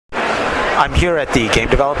I'm here at the Game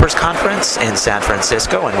Developers Conference in San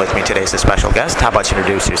Francisco, and with me today is a special guest. How about you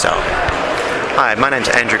introduce yourself? Hi, my name's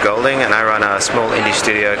Andrew Golding, and I run a small indie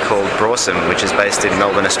studio called Brawsome, which is based in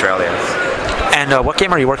Melbourne, Australia. And what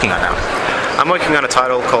game are you working on now? I'm working on a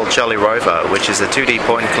title called Jolly Rover, which is a 2D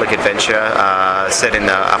point-and-click adventure set in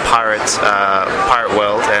a pirate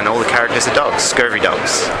world, and all the characters are dogs, scurvy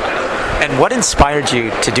dogs. And what inspired you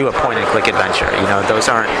to do a point-and-click adventure? You know, those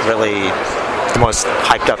aren't really the most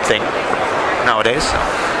hyped-up thing nowadays.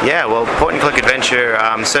 Yeah, well, point-and-click adventure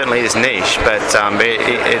certainly is niche, but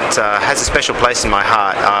it has a special place in my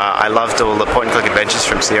heart. I loved all the point-and-click adventures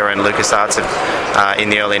from Sierra and LucasArts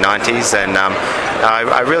in the early 90s, and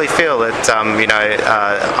I really feel that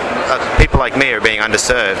people like me are being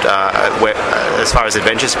underserved as far as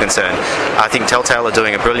adventures are concerned. I think Telltale are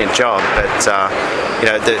doing a brilliant job, but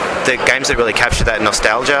the games that really capture that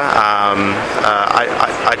nostalgia,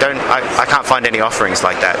 I can't find any offerings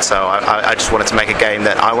like that. So I just wanted to make a game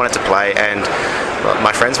that I wanted to play and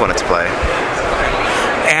my friends wanted to play.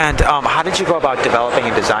 And how did you go about developing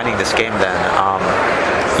and designing this game then?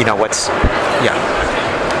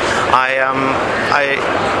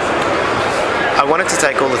 I wanted to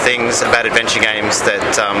take all the things about adventure games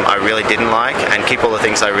that I really didn't like and keep all the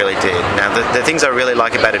things I really did. Now, the things I really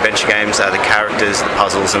like about adventure games are the characters, the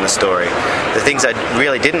puzzles, and the story. The things I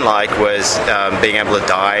really didn't like was being able to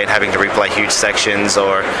die and having to replay huge sections,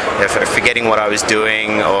 or forgetting what I was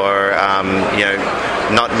doing, or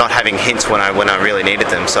not having hints when I really needed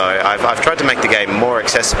them. So I've tried to make the game more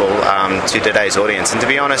accessible to today's audience. And to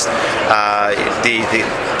be honest,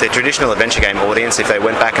 the traditional adventure game audience, if they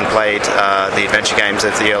went back and played the adventure games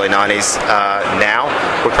of the early 90s now,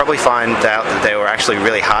 would probably find out that they were actually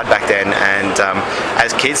really hard back then, and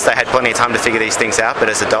as kids they had plenty of time to figure these things out, but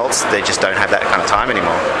as adults they just don't have that kind of time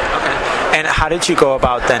anymore. Okay. And how did you go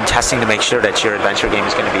about then testing to make sure that your adventure game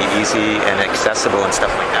is going to be easy and accessible and stuff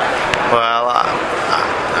like that? Well,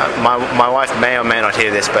 my wife may or may not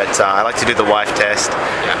hear this, but I like to do the wife test,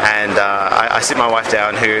 and I sit my wife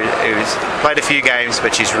down, who's played a few games,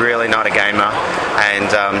 but she's really not a gamer,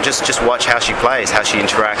 and just watch how she plays, how she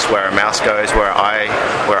interacts, where her mouse goes, where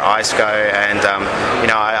eyes go, and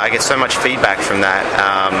I get so much feedback from that,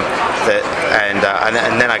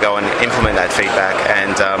 and then I go and implement that feedback,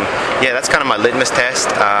 and that's kind of my litmus test.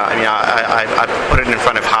 I put it in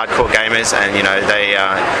front of hardcore gamers, and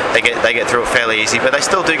they get through it fairly easy, but they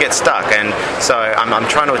still do get stuck, and so I'm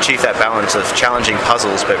trying to achieve that balance of challenging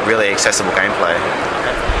puzzles but really accessible gameplay.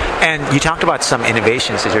 And you talked about some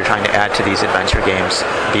innovations that you're trying to add to these adventure games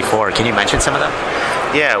before. Can you mention some of them?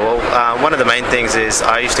 Yeah, well, one of the main things is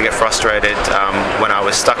I used to get frustrated when I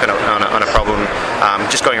was stuck on a problem,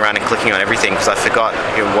 just going around and clicking on everything because I forgot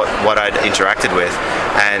what I'd interacted with.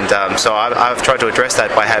 And so I've tried to address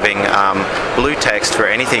that by having blue text for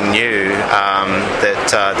anything new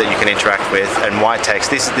that you can interact with, and white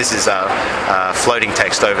text. This is floating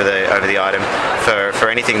text over the item for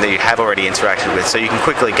anything that you have already interacted with, so you can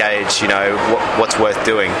quickly gauge what's worth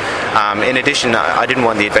doing. In addition, I didn't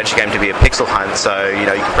want the adventure game to be a pixel hunt, so you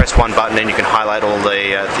can press one button and you can highlight all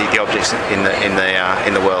the objects in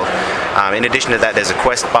the world. In addition to that, there's a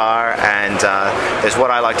quest bar, and there's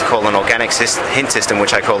what I like to call an organic hint system,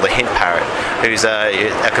 which I call the hint parrot, who's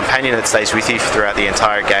a companion that stays with you throughout the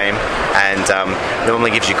entire game, and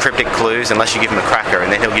normally gives you cryptic clues unless you give him a cracker,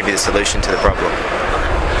 and then he'll give you the solution to the problem.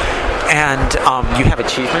 And you have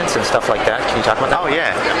achievements and stuff like that. Can you talk about that? Oh,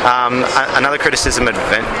 yeah. Another criticism of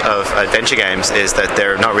adventure games is that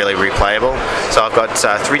they're not really replayable. So I've got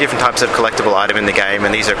 3 different types of collectible item in the game,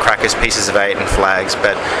 and these are crackers, pieces of 8, and flags.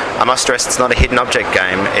 But I must stress it's not a hidden object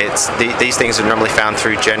game. These things are normally found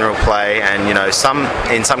through general play, and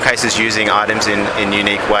in some cases using items in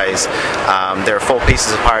unique ways. There are 4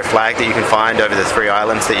 pieces of pirate flag that you can find over the 3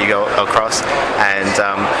 islands that you go across, and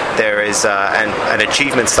there is an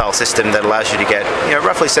achievement style system that allows you to get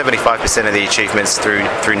roughly 75% of the achievements through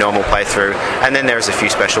normal playthrough, and then there's a few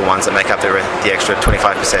special ones that make up the extra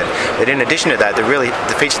 25%. But in addition to that, the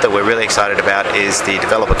feature that we're really excited about is the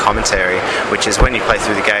developer commentary, which is when you play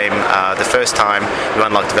through the game the first time, you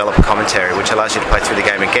unlock developer commentary, which allows you to play through the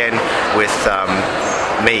game again with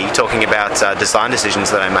me talking about design decisions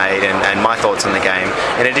that I made and my thoughts on the game,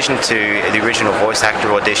 in addition to the original voice actor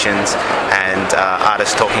auditions and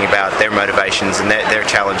artists talking about their motivations and their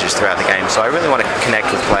challenges throughout the game. So I really want to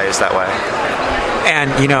connect with players that way.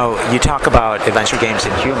 And you talk about adventure games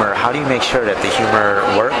and humor. How do you make sure that the humor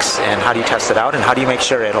works, and how do you test it out, and how do you make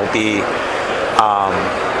sure it'll be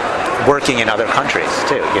working in other countries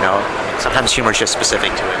too? Sometimes humor is just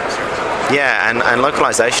specific to it. Yeah, and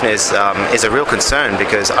localization is a real concern,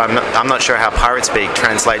 because I'm not sure how pirate speak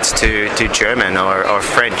translates to German or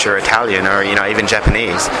French or Italian or even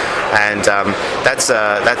Japanese, and that's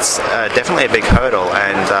definitely a big hurdle.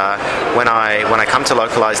 And when I come to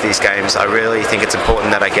localize these games, I really think it's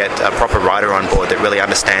important that I get a proper writer on board that really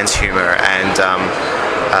understands humor and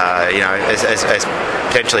has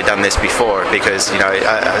potentially done this before, because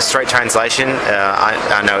a straight translation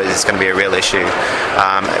I know is going to be a real issue.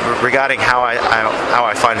 Regarding how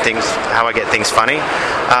I find things, how I get things funny,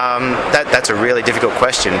 that's a really difficult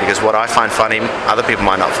question, because what I find funny, other people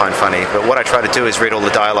might not find funny. But what I try to do is read all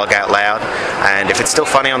the dialogue out loud, and if it's still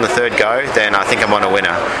funny on the third go, then I think I'm on a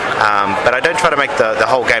winner. But I don't try to make the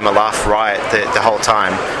whole game a laugh riot the whole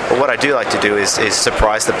time. But what I do like to do is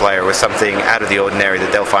surprise the player with something out of the ordinary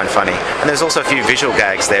that they'll find funny. And there's also a few visual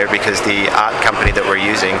gags there, because the art company that we're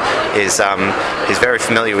using is very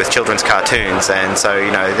familiar with children's cartoons, and so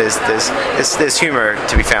there's humor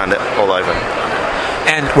to be found all over.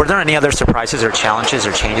 And were there any other surprises or challenges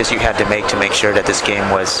or changes you had to make sure that this game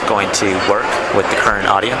was going to work with the current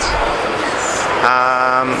audience?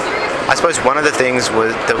 I suppose one of the things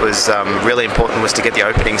that was really important was to get the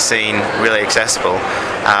opening scene really accessible,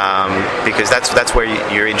 because that's where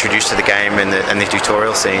you're introduced to the game and the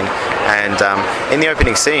tutorial scene. And in the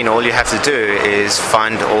opening scene, all you have to do is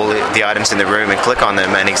find all the items in the room and click on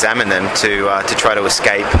them and examine them to try to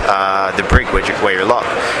escape the brig where you're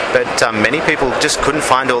locked. But many people just couldn't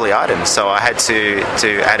find all the items, so I had to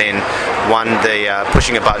add in, one, the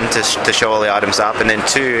pushing a button to show all the items up, and then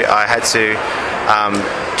two, I had to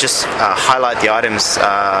just highlight the items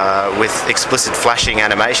with explicit flashing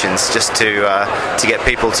animations, just to get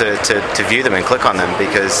people to view them and click on them,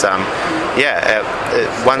 because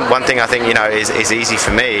one thing I think is easy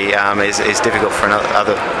for me is difficult for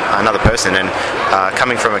another person, and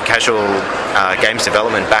coming from a casual games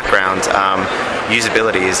development background,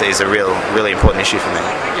 usability is a really important issue for me.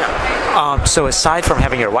 So aside from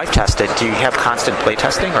having your wife test it, do you have constant play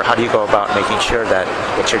testing, or how do you go about making sure that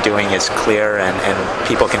what you're doing is clear and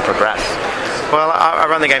people can progress? Well, I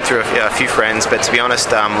run the game through a few friends, but to be honest,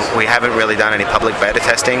 we haven't really done any public beta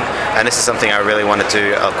testing, and this is something I really want to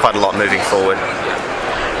do quite a lot moving forward.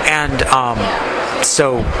 And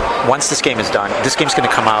so once this game is done, this game's going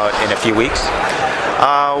to come out in a few weeks?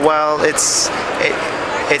 Well, it's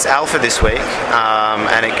alpha this week,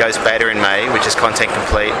 and it goes beta in May, which is content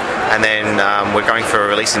complete, and then we're going for a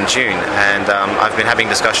release in June. And I've been having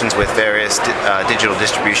discussions with various digital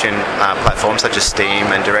distribution platforms such as Steam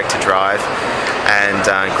and Direct to Drive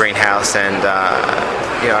and Greenhouse, and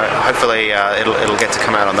hopefully it'll get to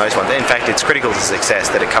come out on those ones. In fact, it's critical to success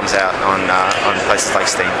that it comes out on places like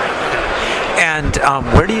Steam. And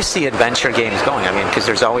where do you see adventure games going? I mean, because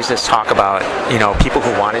there's always this talk about, people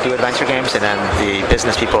who want to do adventure games, and then the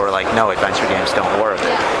business people are like, no, adventure games don't work.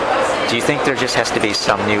 Do you think there just has to be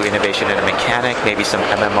some new innovation in a mechanic, maybe some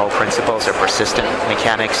MMO principles or persistent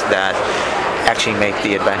mechanics that actually make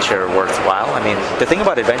the adventure worthwhile? I mean, the thing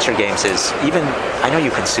about adventure games is, I know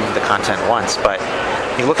you consume the content once, but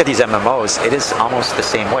you look at these MMOs, it is almost the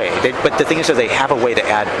same way. But the thing is that they have a way to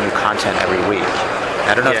add new content every week.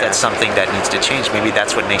 I don't know if that's something that needs to change. Maybe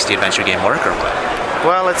that's what makes the adventure game work, or what?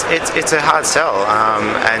 Well, it's a hard sell,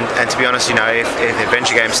 and to be honest, if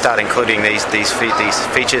adventure games start including these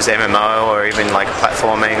features, MMO, or even like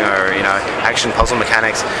platforming or action puzzle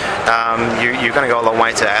mechanics, you're going to go a long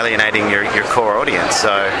way to alienating your core audience. So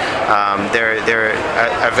they're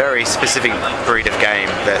a very specific breed of game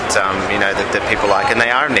that people like, and they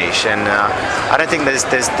are niche, and I don't think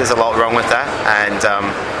there's a lot wrong with that, and.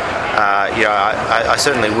 I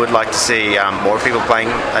certainly would like to see more people playing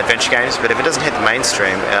adventure games, but if it doesn't hit the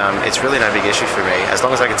mainstream, it's really no big issue for me. As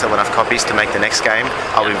long as I can sell enough copies to make the next game,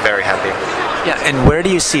 I'll be very happy. Yeah, and where do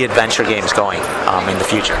you see adventure games going in the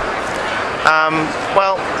future?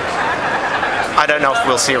 Well, I don't know if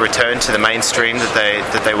we'll see a return to the mainstream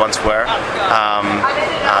that they once were.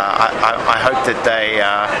 I hope that they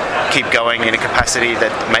keep going in a capacity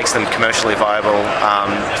that makes them commercially viable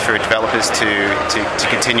for developers to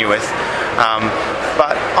continue with.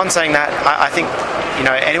 But on saying that, I think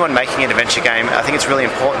anyone making an adventure game, I think it's really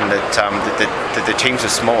important that the teams are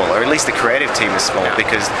small, or at least the creative team is small,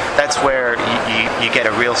 because that's where you get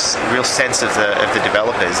a real sense of the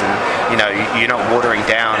developers, and you're not watering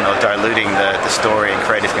down or diluting the story and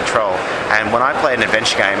creative control. And when I play an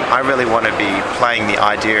adventure game, I really want to be playing the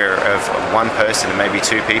idea of one person and maybe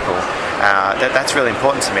two people. That's really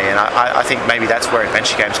important to me, and I think maybe that's where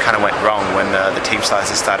adventure games kind of went wrong when the team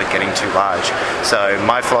sizes started getting too large. So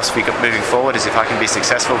my philosophy moving forward is, if I can be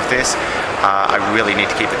successful with this, I really need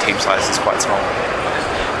to keep the team sizes quite small.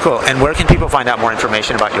 Cool. And where can people find out more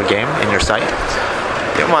information about your game in your site?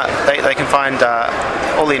 They can find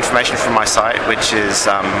all the information from my site, which is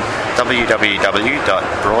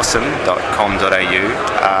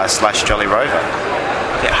www.brawsome.com.au/jollyrover.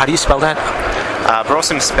 Yeah, how do you spell that?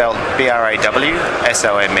 Brawsome spelled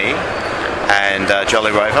BRAWSOME, and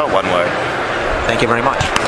Jolly Rover, one word. Thank you very much.